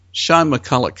Sean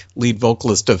McCulloch, lead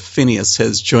vocalist of Phinehas,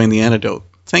 has joined the Antidote.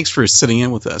 Thanks for sitting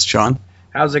in with us, Sean.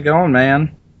 How's it going,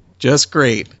 man? Just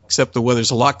great, except the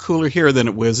weather's a lot cooler here than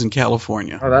it was in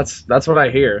California. Oh, that's what I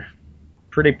hear.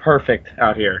 Pretty perfect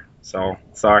out here, so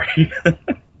sorry.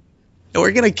 Now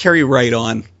we're going to carry right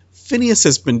on. Phinehas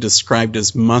has been described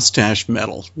as mustache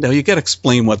metal. Now you got to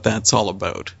explain what that's all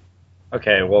about.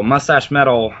 Okay, well, mustache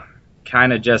metal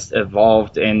kind of just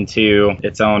evolved into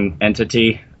its own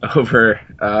entity over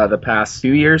the past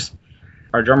few years.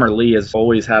 Our drummer Lee has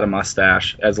always had a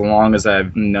mustache as long as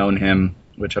I've known him,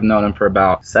 which I've known him for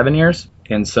about 7 years.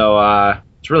 And so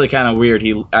it's really kind of weird.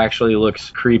 He actually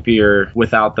looks creepier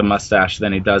without the mustache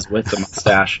than he does with the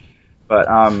mustache. But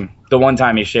the one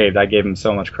time he shaved, I gave him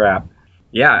so much crap.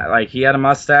 Yeah, like he had a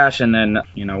mustache, and then,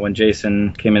 you know, when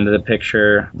Jason came into the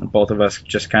picture, both of us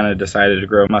just kind of decided to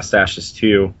grow mustaches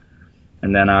too.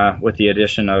 And then with the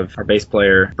addition of our bass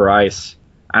player, Bryce,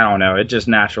 I don't know, it just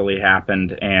naturally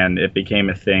happened, and it became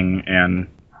a thing, and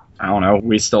I don't know,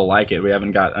 we still like it. We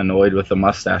haven't got annoyed with the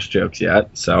mustache jokes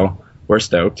yet, so we're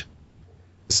stoked.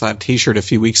 I saw a t-shirt a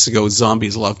few weeks ago,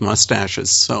 Zombies Love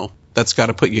Mustaches, so that's got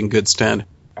to put you in good stead.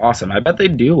 Awesome. I bet they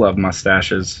do love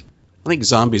mustaches. I think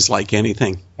zombies like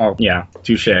anything. Oh, yeah,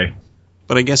 touche.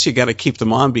 But I guess you got to keep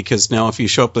them on, because now if you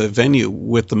show up at a venue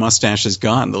with the mustaches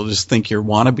gone, they'll just think you're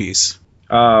wannabes.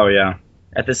 Oh, yeah.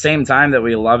 At the same time that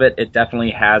we love it, it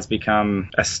definitely has become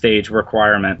a stage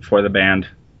requirement for the band.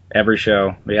 Every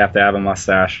show, we have to have a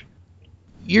mustache.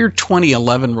 Your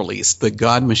 2011 release, The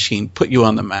God Machine, put you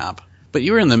on the map. But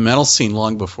you were in the metal scene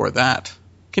long before that.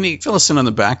 Can you fill us in on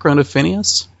the background of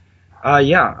Phinehas?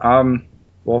 Yeah.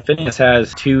 Well, Phinehas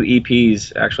has 2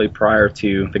 EPs actually prior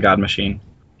to The God Machine.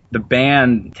 The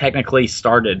band technically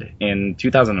started in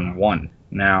 2001.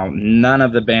 Now, none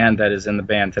of the band that is in the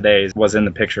band today was in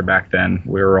the picture back then.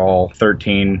 We were all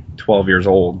 13, 12 years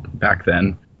old back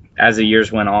then. As the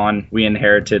years went on, we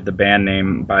inherited the band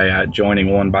name by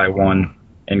joining one by one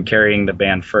and carrying the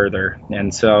band further.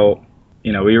 And so,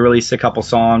 you know, we released a couple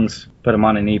songs, put them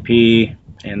on an EP,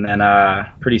 and then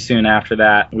pretty soon after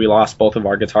that, we lost both of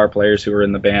our guitar players who were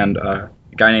in the band. A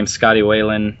guy named Scotty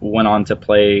Whalen went on to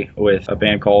play with a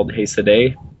band called Haste the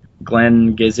Day.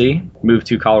 Glenn Gizzy moved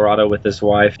to Colorado with his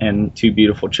wife and 2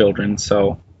 beautiful children.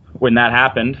 So when that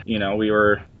happened, you know, we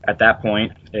were at that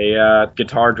point a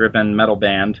guitar-driven metal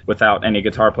band without any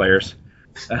guitar players.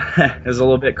 It was a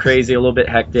little bit crazy, a little bit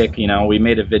hectic. You know, we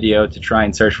made a video to try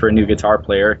and search for a new guitar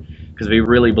player because we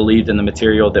really believed in the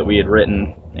material that we had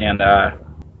written. And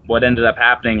what ended up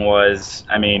happening was,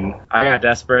 I mean, I got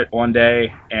desperate one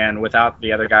day, and without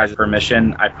the other guys'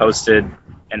 permission, I posted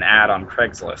an ad on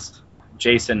Craigslist.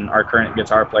 Jason, our current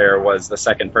guitar player, was the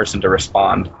second person to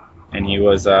respond, and he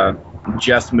was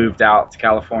just moved out to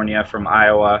California from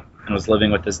Iowa and was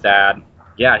living with his dad.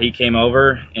 Yeah, he came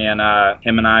over, and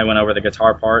him and I went over the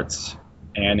guitar parts,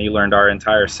 and he learned our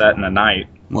entire set in a night.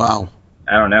 Wow.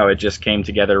 I don't know, it just came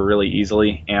together really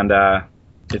easily, and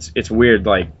it's weird,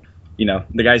 like, you know,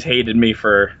 the guys hated me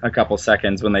for a couple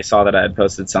seconds when they saw that I had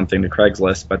posted something to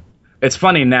Craigslist, but it's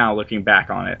funny now looking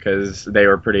back on it because they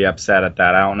were pretty upset at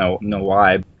that. I don't know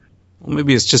why. Well,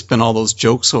 maybe it's just been all those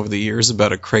jokes over the years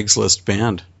about a Craigslist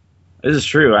band. This is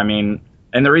true. I mean,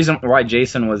 and the reason why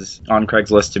Jason was on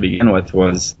Craigslist to begin with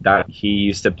was that he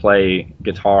used to play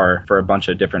guitar for a bunch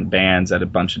of different bands at a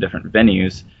bunch of different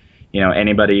venues. You know,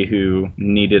 anybody who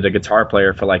needed a guitar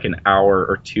player for like an hour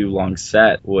or 2 long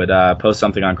set would post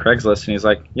something on Craigslist, and he's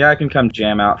like, yeah, I can come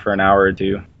jam out for an hour or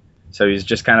 2. So he's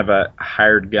just kind of a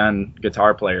hired gun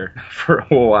guitar player for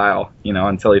a while, you know,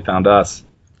 until he found us.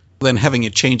 Then having a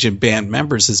change in band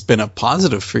members has been a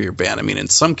positive for your band. I mean, in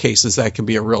some cases, that can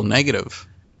be a real negative.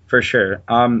 For sure.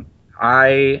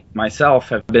 I, myself,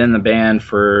 have been in the band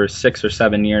for 6 or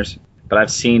 7 years, but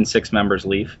I've seen 6 members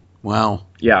leave. Wow.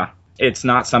 Yeah. It's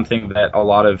not something that a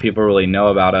lot of people really know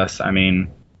about us. I mean,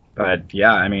 but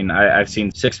yeah, I mean, I've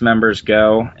seen 6 members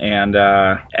go, and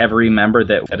every member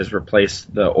that has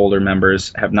replaced the older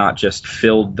members have not just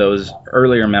filled those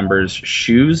earlier members'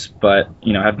 shoes, but,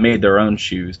 you know, have made their own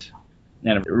shoes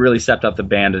and have really stepped up the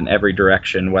band in every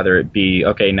direction, whether it be,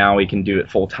 okay, now we can do it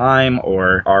full time,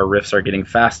 or our riffs are getting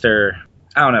faster.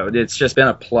 I don't know. It's just been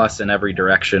a plus in every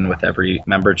direction with every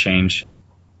member change.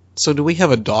 So do we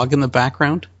have a dog in the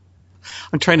background?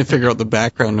 I'm trying to figure out the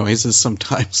background noises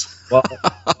sometimes. Well,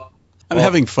 I'm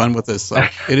having fun with this, though.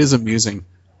 It is amusing.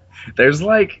 There's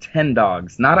like 10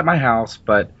 dogs, not at my house,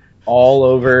 but all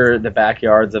over the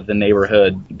backyards of the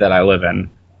neighborhood that I live in.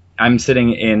 I'm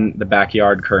sitting in the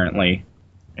backyard currently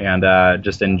and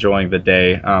just enjoying the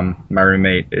day. My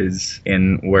roommate is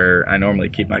in where I normally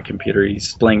keep my computer.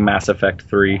 He's playing Mass Effect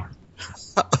 3.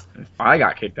 I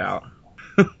got kicked out.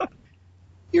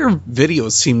 Your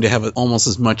videos seem to have almost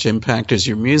as much impact as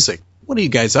your music. What are you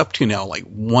guys up to now, like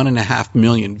 1.5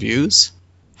 million views?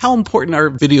 How important are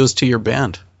videos to your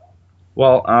band?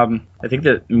 Well, I think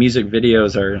that music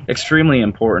videos are extremely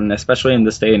important, especially in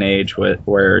this day and age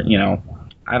where, you know,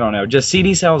 I don't know, just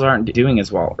CD sales aren't doing as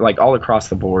well, like all across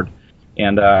the board.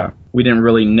 And we didn't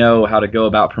really know how to go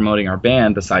about promoting our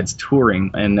band besides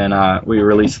touring. And then we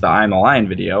released the I'm a Lion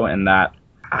video, and that,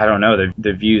 I don't know,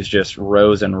 the views just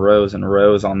rose and rose and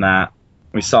rose on that.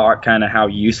 We saw kind of how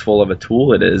useful of a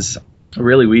tool it is.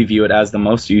 Really, we view it as the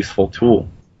most useful tool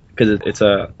because it's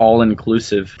a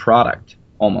all-inclusive product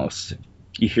almost.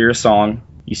 You hear a song,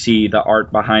 you see the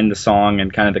art behind the song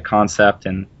and kind of the concept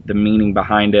and the meaning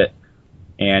behind it,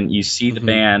 and you see the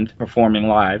band performing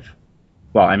live.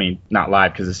 Well, I mean, not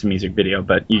live because it's a music video,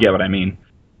 but you get what I mean.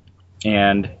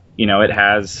 And, you know, it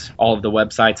has all of the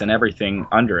websites and everything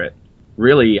under it.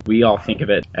 Really, we all think of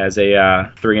it as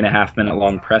a 3.5 minute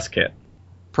long press kit.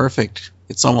 Perfect.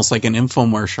 It's almost like an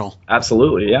infomercial.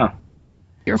 Absolutely, yeah.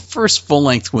 Your first full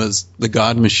length was The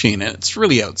God Machine, and it's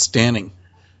really outstanding.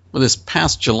 Well, this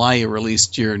past July, you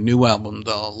released your new album,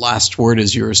 The Last Word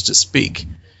Is Yours to Speak.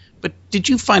 But did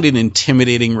you find it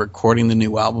intimidating recording the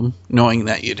new album, knowing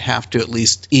that you'd have to at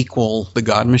least equal The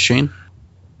God Machine?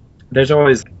 There's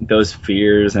always those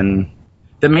fears, and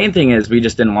the main thing is we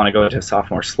just didn't want to go into a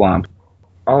sophomore slump.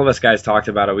 All of us guys talked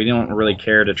about it. We don't really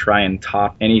care to try and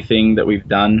top anything that we've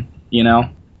done, you know?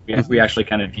 We actually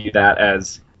kind of view that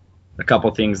as a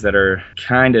couple things that are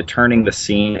kind of turning the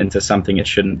scene into something it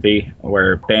shouldn't be,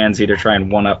 where bands either try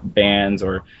and one-up bands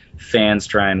or fans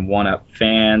try and one-up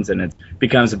fans, and it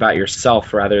becomes about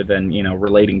yourself rather than, you know,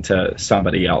 relating to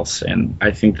somebody else. And I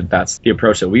think that that's the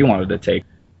approach that we wanted to take.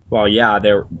 Well, yeah,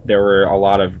 there were a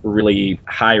lot of really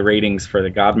high ratings for the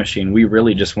God Machine. We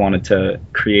really just wanted to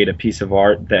create a piece of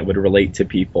art that would relate to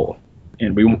people,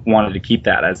 and we wanted to keep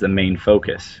that as the main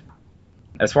focus.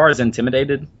 As far as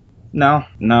intimidated, no.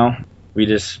 We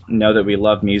just know that we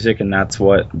love music, and that's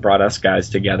what brought us guys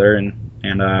together,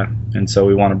 and so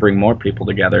we want to bring more people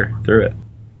together through it.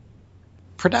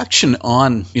 Production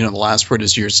on, The Last Word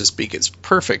Is Yours to Speak is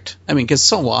perfect. I mean, because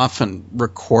so often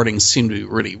recordings seem to be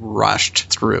really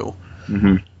rushed through.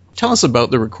 Mm-hmm. Tell us about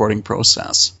the recording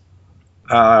process.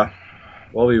 Well,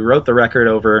 we wrote the record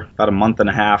over about a month and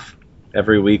a half.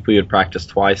 Every week we would practice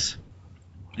twice.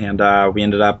 And we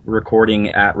ended up recording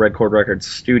at Red Chord Records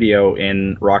studio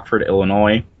in Rockford,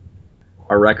 Illinois.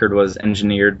 Our record was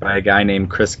engineered by a guy named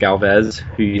Chris Galvez,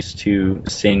 who used to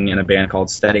sing in a band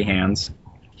called Steady Hands.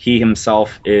 He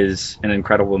himself is an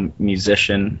incredible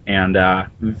musician and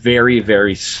very,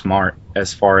 very smart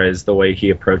as far as the way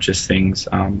he approaches things.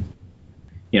 From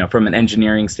an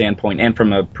engineering standpoint and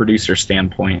from a producer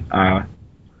standpoint,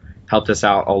 helped us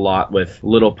out a lot with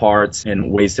little parts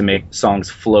and ways to make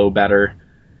songs flow better.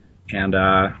 And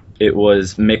it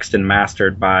was mixed and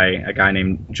mastered by a guy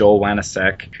named Joel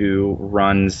Wanasek, who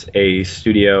runs a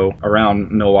studio around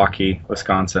Milwaukee,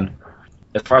 Wisconsin.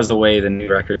 As far as the way the new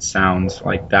record sounds,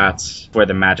 like that's where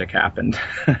the magic happened.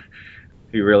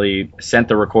 We really sent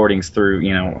the recordings through,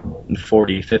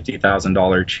 $40,000,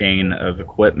 $50,000 chain of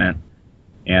equipment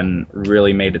and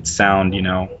really made it sound,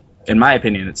 in my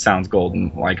opinion, it sounds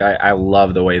golden. Like I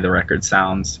love the way the record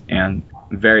sounds and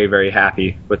very, very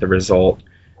happy with the result.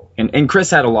 And Chris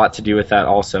had a lot to do with that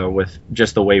also, with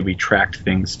just the way we tracked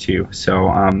things too. So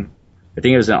I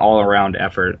think it was an all-around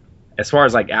effort. As far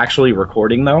as actually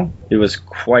recording though, it was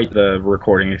quite the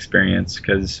recording experience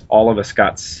because all of us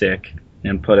got sick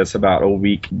and put us about a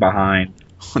week behind.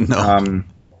 Oh, no.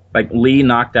 Lee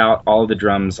knocked out all of the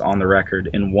drums on the record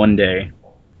in one day.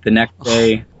 The next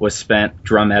day was spent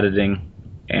drum editing,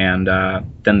 and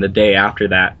then the day after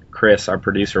that, Chris, our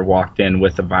producer, walked in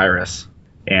with the virus,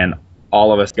 and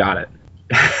all of us got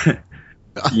it.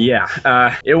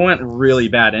 Yeah, it went really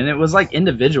bad, and it was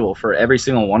individual for every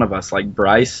single one of us. Like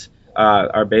Bryce,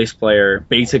 our bass player,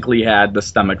 basically had the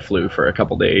stomach flu for a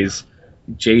couple days.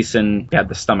 Jason had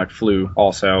the stomach flu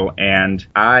also, and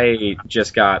I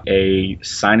just got a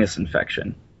sinus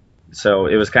infection. So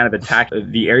it was kind of attacked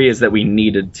the areas that we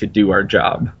needed to do our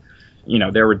job.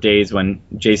 There were days when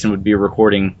Jason would be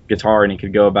recording guitar and he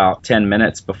could go about 10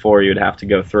 minutes before he would have to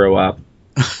go throw up.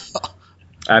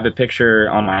 I have a picture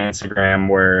on my Instagram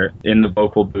where in the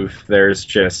vocal booth there's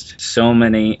just so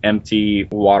many empty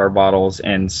water bottles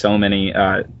and so many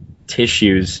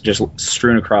tissues just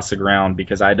strewn across the ground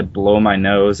because I had to blow my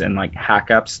nose and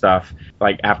hack up stuff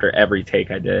after every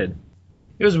take I did.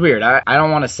 It was weird. I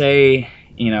don't want to say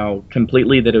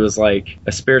completely that it was a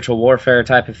spiritual warfare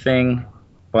type of thing,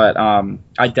 but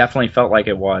I definitely felt like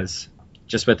it was.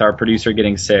 just with our producer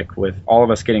getting sick, with all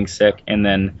of us getting sick, and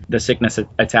then the sickness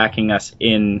attacking us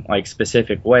in like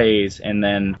specific ways, and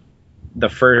then the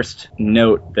first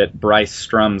note that Bryce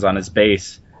strums on his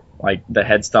bass, like the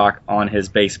headstock on his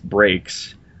bass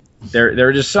breaks. There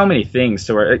are just so many things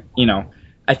to where,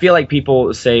 I feel like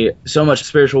people say so much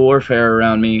spiritual warfare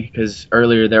around me because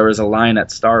earlier there was a line at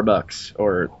Starbucks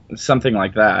or something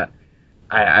like that.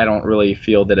 I don't really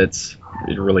feel that it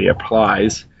really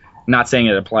applies. Not saying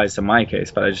it applies to my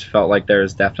case, but I just felt like there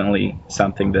was definitely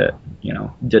something that,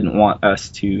 didn't want us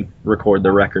to record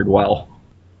the record well.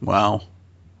 Wow.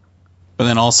 But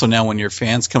then also now when your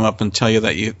fans come up and tell you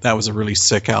that was a really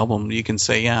sick album, you can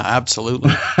say, yeah,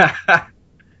 absolutely.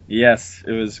 Yes,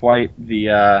 it was quite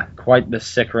the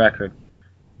sick record.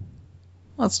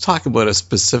 Let's talk about a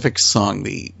specific song.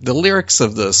 The lyrics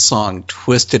of the song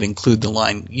Twisted include the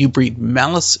line, "You breathe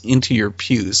malice into your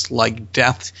pews, like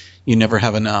death, you never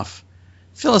have enough."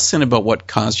 Fill us in about what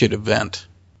caused you to vent.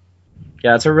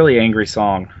 Yeah, it's a really angry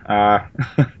song.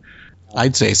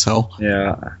 I'd say so.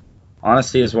 Yeah.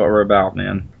 Honesty is what we're about,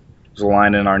 man. There's a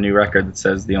line in our new record that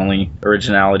says the only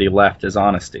originality left is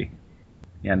honesty.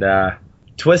 And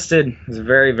Twisted is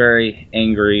very, very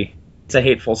angry. It's a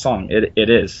hateful song. It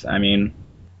is. I mean,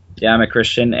 yeah, I'm a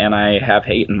Christian and I have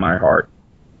hate in my heart.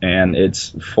 And it's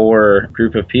for a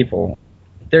group of people.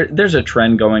 There's a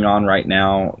trend going on right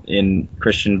now in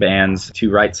Christian bands to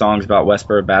write songs about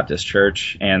Westboro Baptist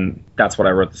Church, and that's what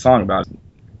I wrote the song about.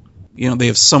 They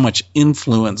have so much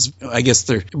influence. I guess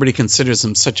everybody considers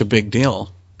them such a big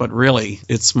deal, but really,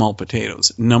 it's small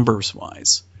potatoes,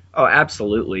 numbers-wise. Oh,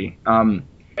 absolutely.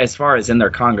 As far as in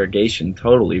their congregation,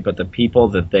 totally, but the people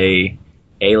that they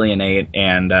alienate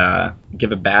and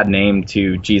give a bad name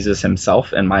to Jesus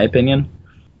himself, in my opinion.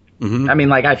 Mm-hmm. I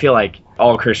mean, I feel like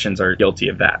all Christians are guilty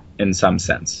of that in some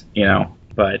sense,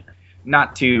 but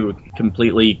not to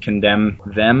completely condemn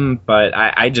them, but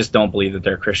I just don't believe that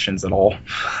they're Christians at all.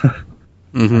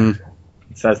 Mm-hmm.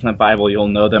 It says in the Bible, you'll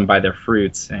know them by their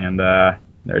fruits, and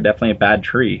they're definitely a bad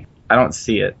tree. I don't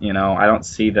see it, I don't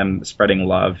see them spreading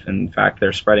love. In fact,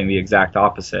 they're spreading the exact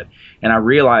opposite. And I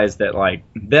realize that,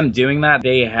 them doing that,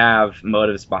 they have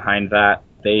motives behind that.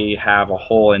 They have a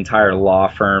whole entire law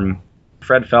firm.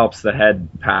 Fred Phelps, the head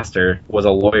pastor, was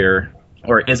a lawyer,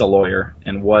 or is a lawyer,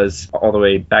 and was all the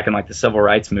way back in the civil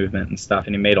rights movement and stuff,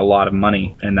 and he made a lot of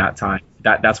money in that time.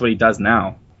 That's what he does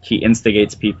now. He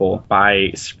instigates people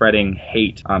by spreading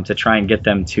hate to try and get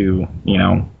them to,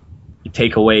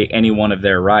 take away any one of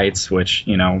their rights, which,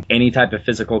 any type of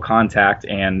physical contact,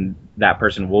 and that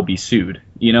person will be sued.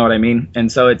 You know what I mean?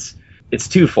 And so it's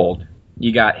twofold.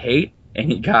 You got hate,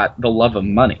 and you got the love of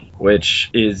money, which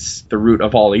is the root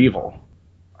of all evil.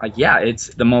 Yeah,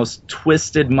 it's the most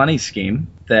twisted money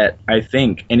scheme that I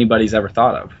think anybody's ever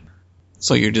thought of.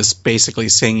 So you're just basically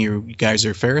saying you guys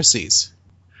are Pharisees.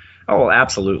 Oh,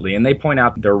 absolutely. And they point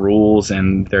out their rules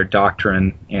and their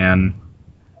doctrine. And,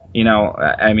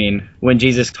 I mean, when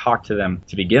Jesus talked to them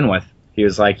to begin with, he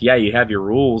was like, yeah, you have your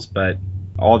rules, but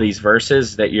all these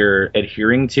verses that you're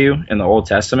adhering to in the Old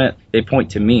Testament, they point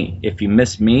to me. If you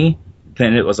miss me,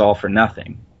 then it was all for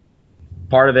nothing.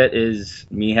 Part of it is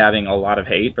me having a lot of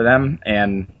hate for them,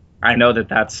 and I know that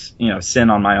that's, sin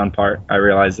on my own part. I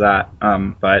realize that,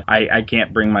 but I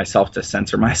can't bring myself to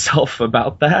censor myself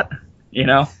about that,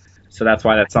 So that's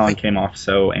why that song came off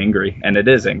so angry, and it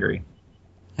is angry.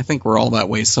 I think we're all that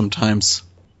way sometimes.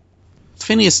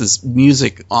 Phinehas's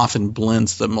music often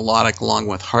blends the melodic along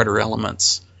with harder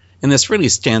elements, and this really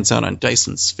stands out on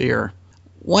Dyson Sphere.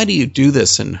 Why do you do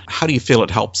this, and how do you feel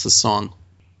it helps the song?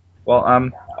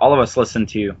 Well, all of us listen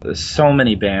to so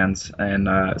many bands,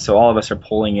 and so all of us are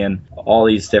pulling in all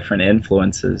these different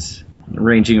influences,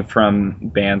 ranging from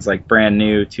bands like Brand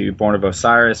New to Born of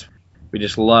Osiris. We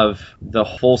just love the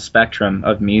whole spectrum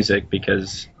of music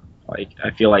because,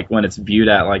 I feel like when it's viewed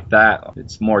at like that,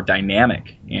 it's more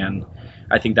dynamic, and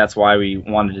I think that's why we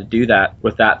wanted to do that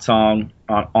with that song.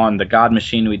 On the God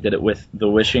Machine, we did it with The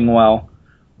Wishing Well.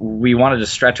 We wanted to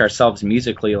stretch ourselves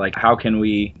musically, how can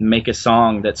we make a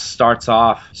song that starts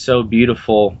off so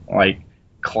beautiful,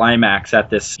 climax at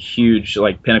this huge,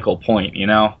 pinnacle point,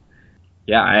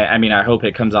 Yeah, I mean, I hope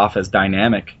it comes off as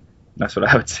dynamic. That's what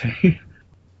I would say.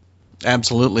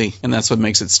 Absolutely, and that's what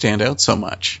makes it stand out so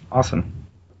much. Awesome.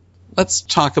 Let's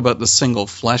talk about the single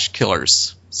Flesh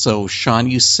Killers. So, Sean,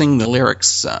 you sing the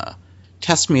lyrics,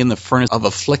 test me in the furnace of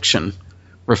affliction,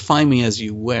 refine me as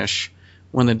you wish.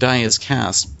 When the die is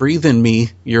cast, breathe in me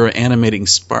your animating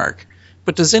spark.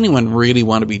 But does anyone really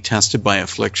want to be tested by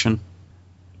affliction?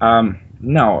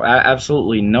 No,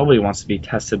 absolutely nobody wants to be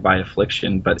tested by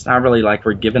affliction, but it's not really like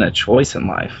we're given a choice in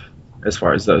life as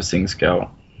far as those things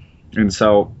go. And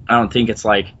so I don't think it's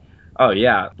like, oh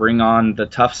yeah, bring on the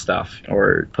tough stuff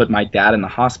or put my dad in the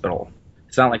hospital.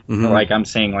 It's not like like I'm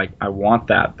saying like I want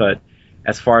that, but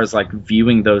as far as like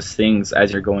viewing those things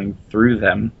as you're going through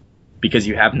them, because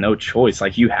you have no choice,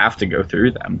 like you have to go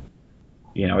through them.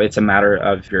 You know, it's a matter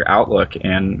of your outlook,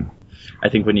 and I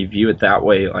think when you view it that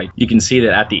way, like you can see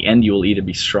that at the end you will either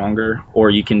be stronger or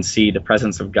you can see the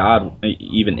presence of God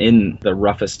even in the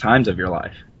roughest times of your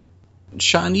life.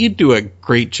 Sean, you do a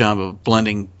great job of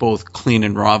blending both clean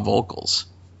and raw vocals.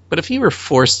 But if you were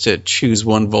forced to choose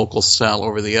one vocal style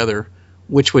over the other,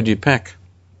 which would you pick?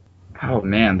 Oh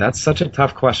man, that's such a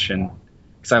tough question.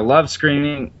 Because I love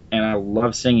screaming and I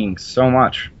love singing so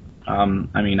much.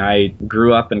 I mean, I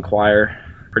grew up in choir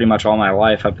pretty much all my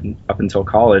life up until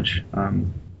college.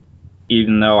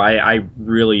 Even though I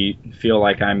really feel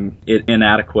like I'm an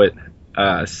inadequate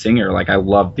singer, like I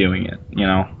love doing it, you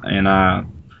know.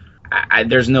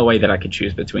 And there's no way that I could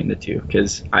choose between the two,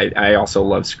 because I also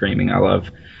love screaming. I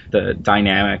love the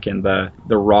dynamic and the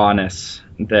rawness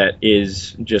that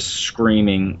is just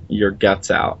screaming your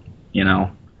guts out, you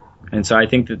know. And so I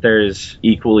think that there's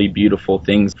equally beautiful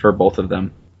things for both of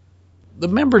them. The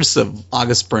members of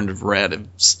August Burns Red have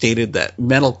stated that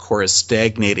metalcore is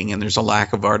stagnating and there's a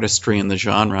lack of artistry in the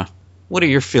genre. What are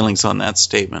your feelings on that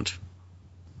statement?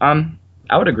 I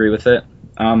would agree with it.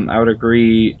 I would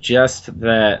agree just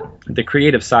that the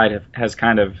creative side has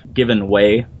kind of given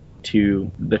way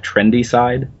to the trendy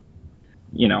side.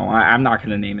 You know, I'm not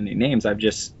going to name any names. I've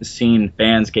just seen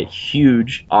bands get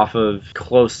huge off of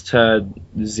close to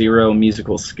zero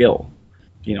musical skill.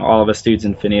 You know, all of us dudes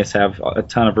in Phinehas have a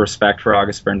ton of respect for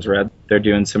August Burns Red. They're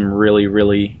doing some really,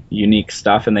 really unique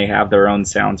stuff, and they have their own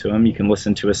sound to them. You can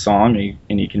listen to a song,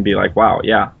 and you can be like, wow,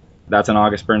 yeah, that's an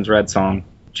August Burns Red song.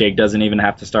 Jake doesn't even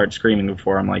have to start screaming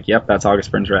before I'm like, yep, that's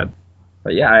August Burns Red.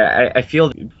 But yeah, I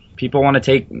feel people want to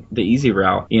take the easy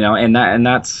route, you know, and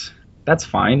that's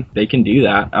fine. They can do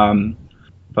that.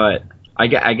 But I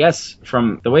guess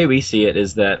from the way we see it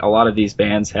is that a lot of these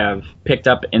bands have picked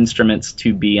up instruments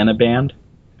to be in a band,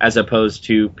 as opposed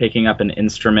to picking up an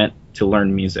instrument to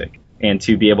learn music and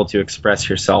to be able to express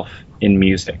yourself in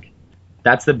music.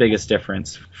 That's the biggest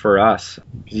difference for us.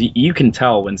 You can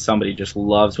tell when somebody just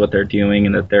loves what they're doing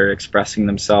and that they're expressing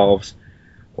themselves,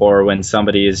 or when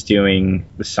somebody is doing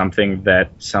something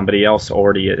that somebody else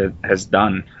already has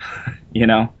done, you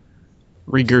know?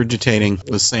 Regurgitating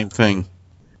the same thing.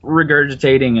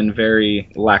 Regurgitating and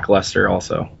very lackluster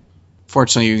also.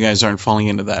 Fortunately, you guys aren't falling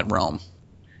into that realm.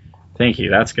 Thank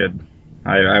you, that's good.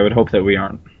 I would hope that we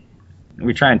aren't.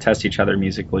 We try and test each other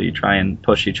musically, try and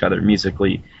push each other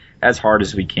musically as hard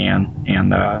as we can,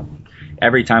 and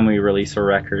every time we release a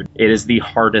record, it is the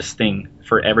hardest thing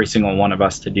for every single one of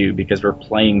us to do, because we're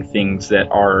playing things that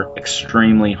are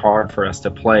extremely hard for us to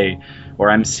play,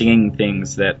 or I'm singing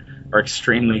things that are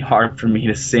extremely hard for me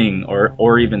to sing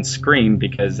or even scream,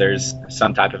 because there's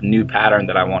some type of new pattern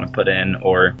that I want to put in,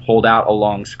 or hold out a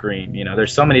long scream. You know,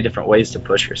 there's so many different ways to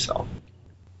push yourself.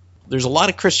 There's a lot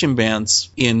of Christian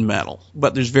bands in metal,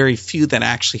 but there's very few that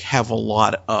actually have a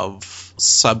lot of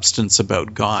substance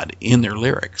about God in their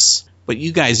lyrics. But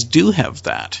you guys do have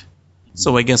that.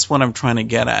 So I guess what I'm trying to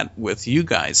get at with you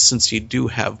guys, since you do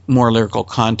have more lyrical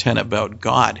content about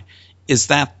God, is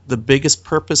that the biggest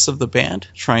purpose of the band,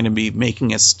 trying to be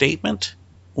making a statement,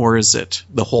 or is it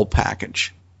the whole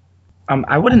package?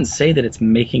 I wouldn't say that it's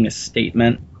making a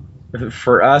statement.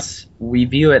 For us, we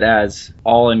view it as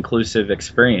all-inclusive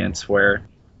experience where,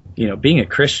 you know, being a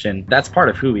Christian, that's part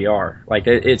of who we are. Like,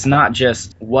 it's not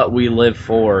just what we live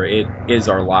for, it is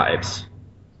our lives.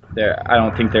 I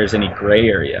don't think there's any gray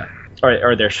area,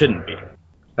 or there shouldn't be.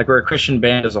 Like, we're a Christian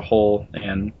band as a whole,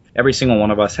 and every single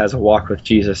one of us has a walk with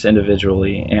Jesus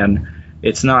individually, and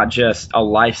it's not just a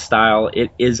lifestyle,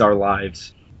 it is our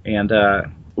lives. And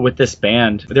with this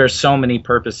band, there are so many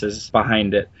purposes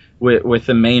behind it. With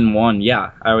the main one,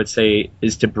 yeah, I would say,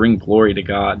 is to bring glory to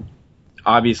God.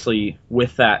 Obviously,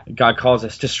 with that, God calls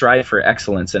us to strive for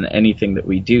excellence in anything that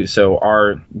we do. So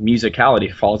our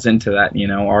musicality falls into that, you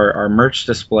know, our merch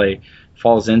display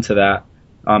falls into that.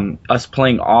 Us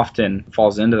playing often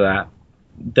falls into that.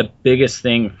 The biggest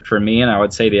thing for me, and I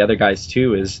would say the other guys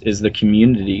too, is the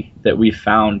community that we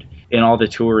found in all the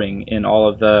touring, in all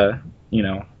of the, you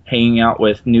know, hanging out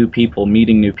with new people,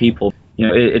 meeting new people. You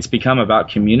know, it's become about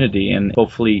community and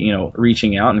hopefully, you know,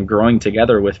 reaching out and growing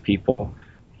together with people.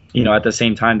 You know, at the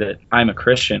same time that I'm a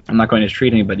Christian, I'm not going to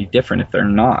treat anybody different if they're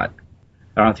not.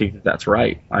 I don't think that that's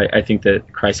right. I think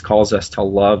that Christ calls us to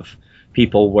love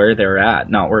people where they're at,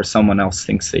 not where someone else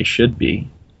thinks they should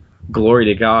be. Glory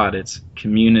to God. It's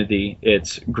community.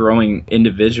 It's growing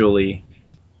individually.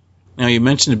 Now, you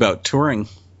mentioned about touring.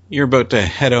 You're about to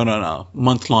head out on a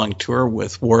month-long tour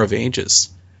with War of Ages.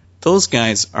 Those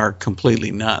guys are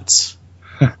completely nuts.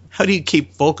 How do you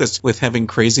keep focused with having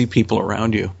crazy people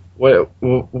around you? What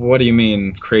do you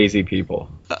mean, crazy people?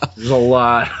 There's a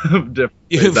lot of different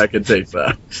ways I could take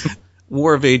that.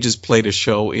 War of Ages played a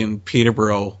show in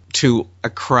Peterborough to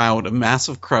a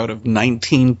massive crowd of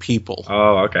 19 people.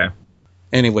 Oh, okay.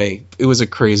 Anyway, it was a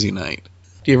crazy night.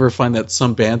 Do you ever find that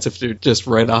some bands, if they're just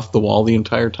right off the wall the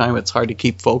entire time, it's hard to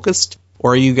keep focused?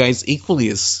 Or are you guys equally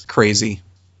as crazy?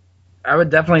 I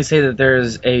would definitely say that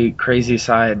there's a crazy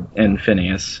side in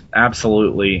Phinehas.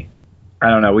 Absolutely. I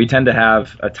don't know. We tend to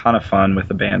have a ton of fun with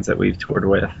the bands that we've toured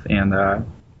with, and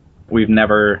we've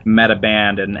never met a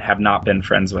band and have not been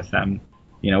friends with them.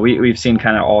 You know, we've seen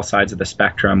kind of all sides of the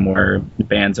spectrum where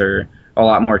bands are a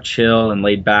lot more chill and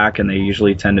laid back, and they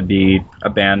usually tend to be a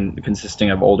band consisting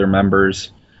of older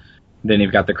members. Then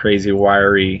you've got the crazy,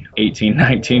 wiry 18,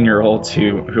 19-year-olds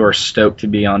who are stoked to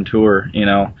be on tour, you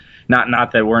know.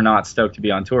 Not that we're not stoked to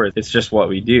be on tour. It's just what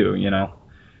we do, you know.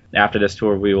 After this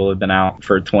tour, we will have been out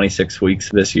for 26 weeks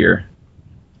this year.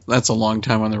 That's a long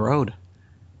time on the road.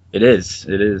 It is.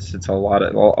 It's a lot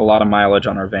of mileage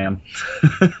on our van.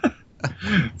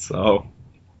 So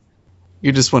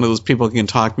you're just one of those people who can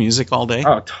talk music all day?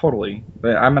 Oh, totally.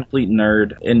 But I'm a complete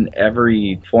nerd in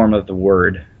every form of the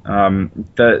word.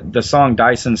 The song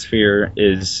Dyson Sphere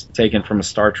is taken from a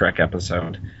Star Trek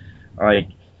episode. Like,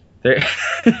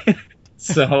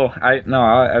 so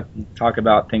I talk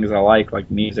about things I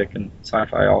like music and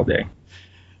sci-fi all day.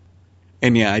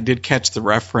 And yeah, I did catch the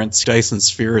reference, Dyson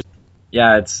Sphere.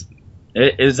 Yeah,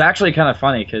 it's actually kind of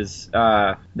funny because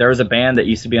there was a band that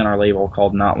used to be on our label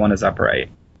called Not One Is Upright.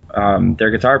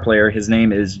 Their guitar player, his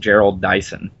name is Gerald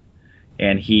Dyson,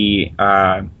 and he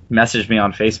messaged me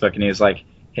on Facebook, and he was like,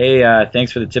 "Hey,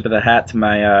 thanks for the tip of the hat to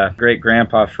my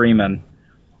great-grandpa Freeman,"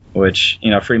 which,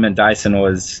 you know, Freeman Dyson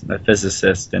was a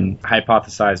physicist and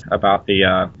hypothesized about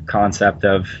the concept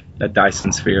of a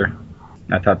Dyson sphere.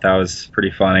 I thought that was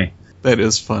pretty funny. That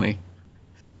is funny.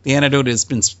 The Antidote has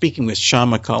been speaking with Sean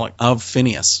McCulloch of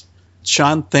Phinehas.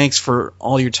 Sean, thanks for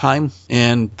all your time,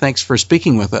 and thanks for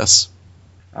speaking with us.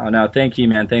 Oh, no, thank you,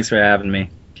 man. Thanks for having me.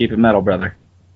 Keep it metal, brother.